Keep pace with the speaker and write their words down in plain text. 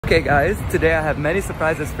Okay guys, today I have many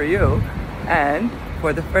surprises for you, and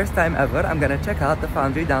for the first time ever I'm gonna check out the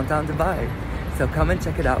Foundry downtown Dubai. So come and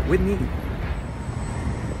check it out with me.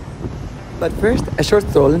 But first, a short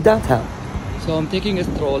stroll in downtown. So I'm taking a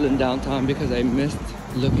stroll in downtown because I missed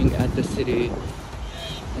looking at the city.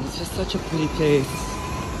 And it's just such a pretty place.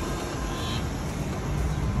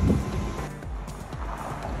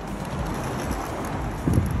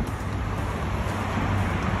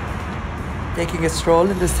 Taking a stroll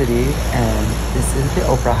in the city, and this is the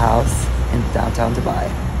Opera House in downtown Dubai.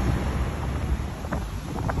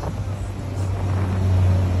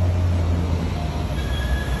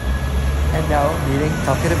 And now meeting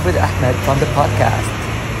Talkative with Ahmed from the podcast.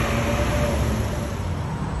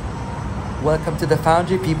 Welcome to the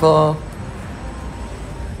Foundry, people.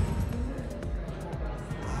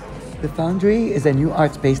 The Foundry is a new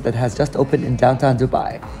art space that has just opened in downtown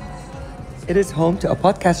Dubai. It is home to a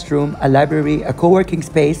podcast room, a library, a co-working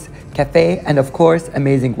space, cafe, and of course,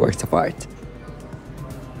 amazing works of art.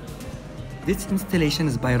 This installation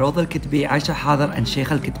is by Rawda Al Ketbi, Ayesha, Hadhir, and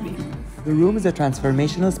Sheikh Al Ketbi. The room is a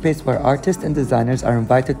transformational space where artists and designers are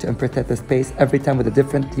invited to interpret the space every time with a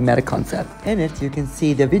different thematic concept. In it, you can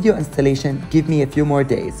see the video installation Give Me a Few More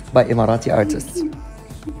Days by Emirati artists.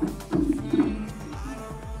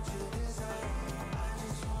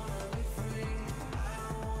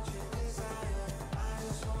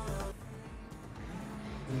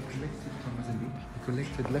 He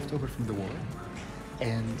collected leftover from the war,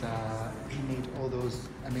 and he made all those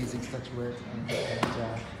amazing statuettes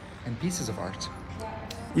and pieces of art.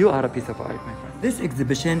 You are a piece of art, my friend. This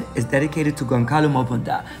exhibition is dedicated to Goncalo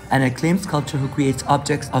Mabunda, an acclaimed sculptor who creates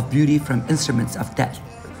objects of beauty from instruments of death.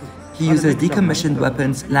 He uses decommissioned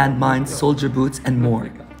weapons, landmines, soldier boots, and more.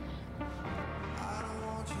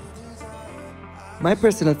 My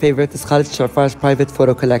personal favorite is Khalid Shafar's private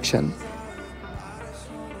photo collection.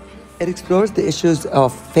 It explores the issues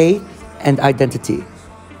of faith and identity.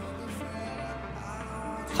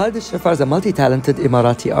 Khalid Shafar is a multi-talented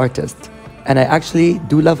Emirati artist, and I actually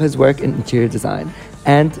do love his work in interior design,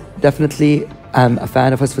 and definitely am a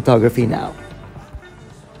fan of his photography now.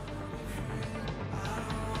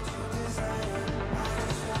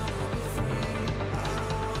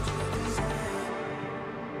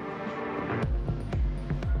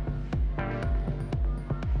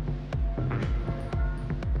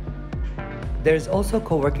 There is also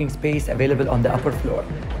co-working space available on the upper floor.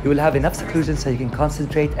 You will have enough seclusion so you can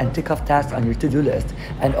concentrate and tick off tasks on your to-do list.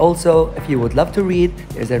 And also, if you would love to read,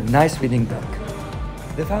 there's a nice reading book.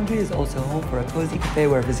 The Foundry is also home for a cozy cafe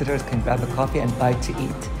where visitors can grab a coffee and bite to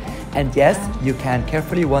eat. And yes, you can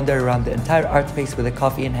carefully wander around the entire art space with a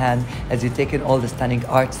coffee in hand as you take in all the stunning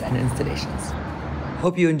arts and installations.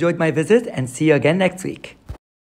 Hope you enjoyed my visit, and see you again next week.